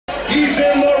He's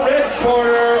in the red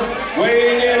corner,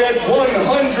 weighing in at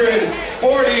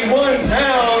 141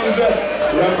 pounds,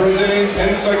 representing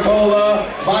Penacola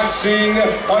Boxing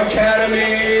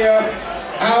Academy,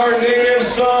 our native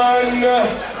son,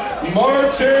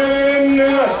 Martin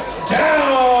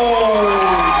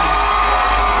Downs.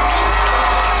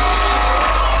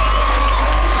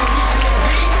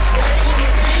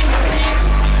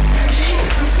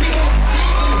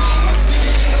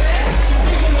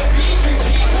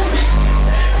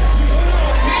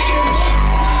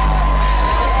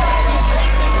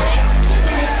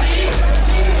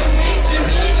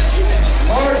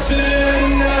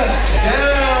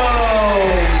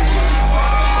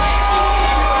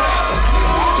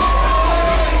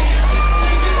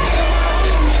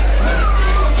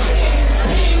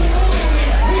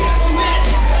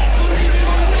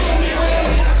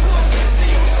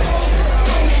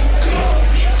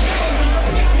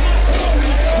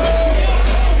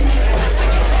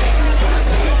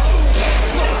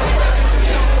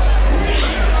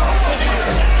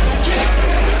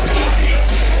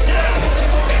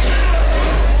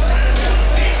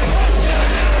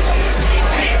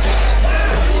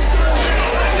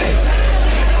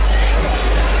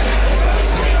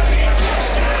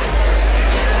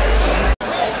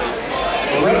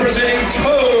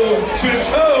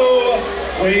 Toe-to-toe,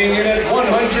 weighing in at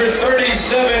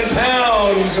 137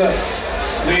 pounds.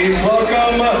 Please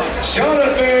welcome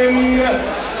Johnathon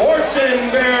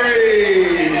Fortenberry.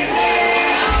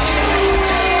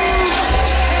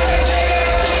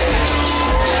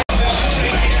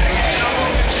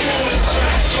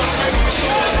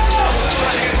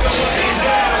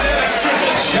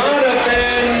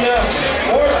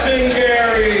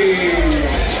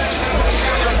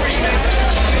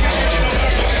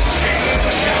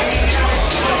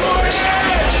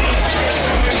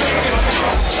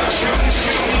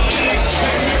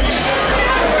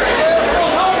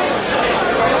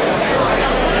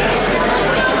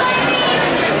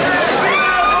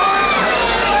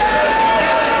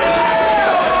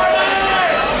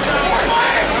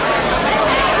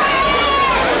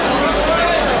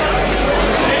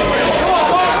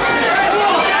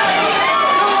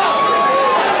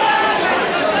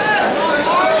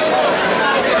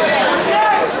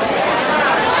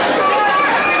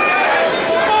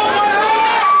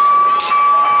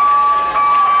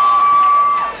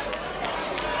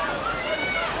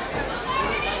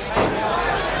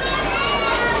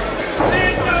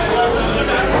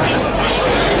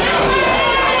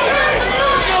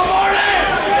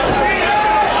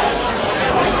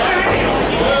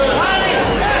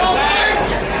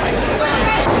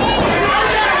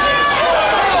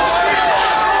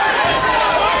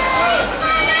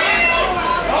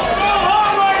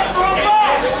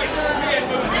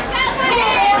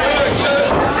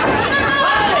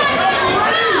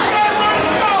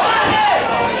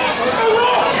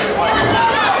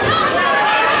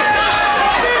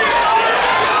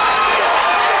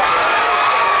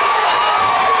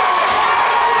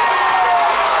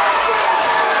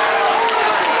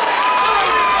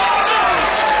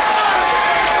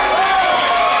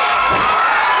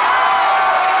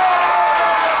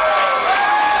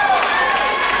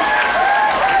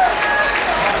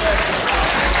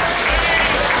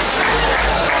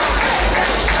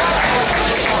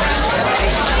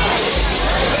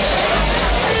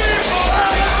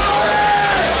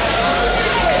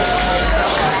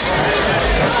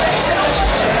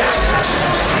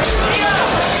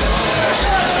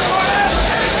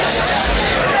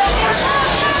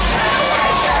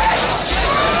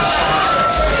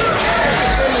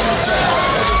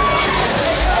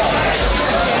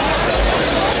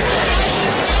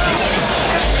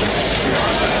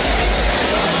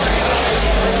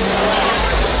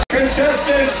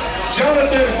 Contestants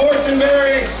Johnathon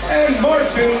Fortenberry and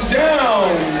Martin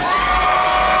Downs.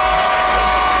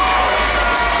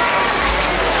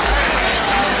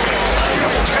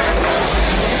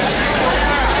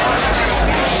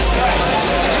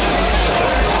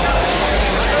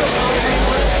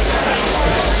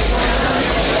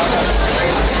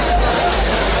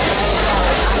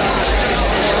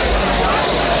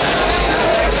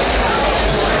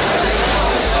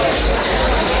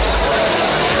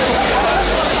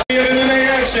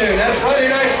 At Friday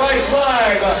Night Fights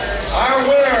Live, our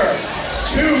winner,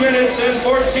 2 minutes and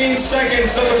 14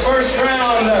 seconds of the first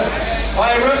round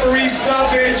by referee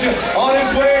stoppage on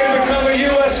his way to become a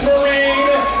U.S. Marine,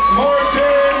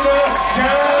 Martin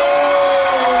Downs.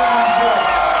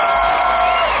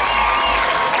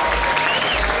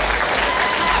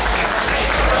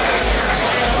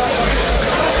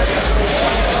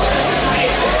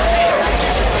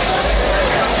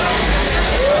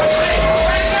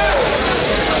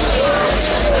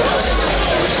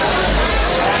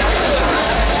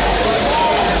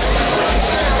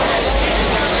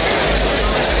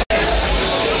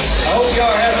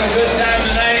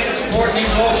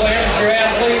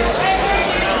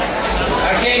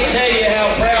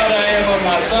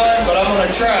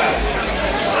 tribe.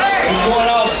 He's going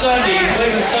off Sunday. He's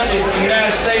leaving Sunday for the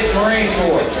United States Marine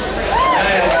Corps. And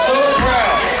I am so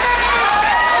proud.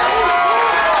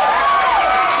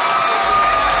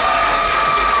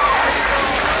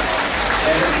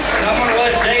 And I'm going to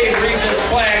let Dave read this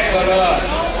plaque, but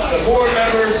the board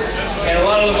members and a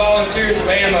lot of the volunteers of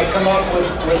AMA come up with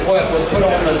what was put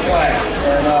on this plaque.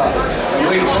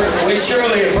 And we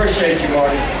surely appreciate you,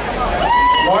 Martin.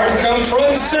 Martin, come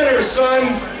front and center,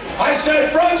 son. I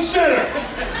said front and center.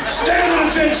 Stand at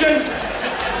attention.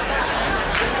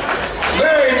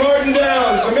 Larry Martin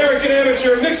Downs, American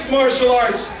Amateur Mixed Martial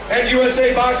Arts and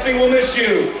USA Boxing will miss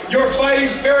you. Your fighting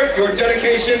spirit, your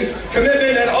dedication,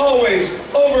 commitment, and always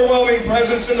overwhelming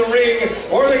presence in the ring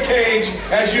or the cage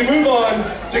as you move on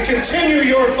to continue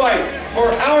your fight for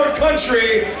our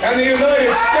country and the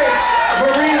United States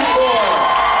Marine Corps.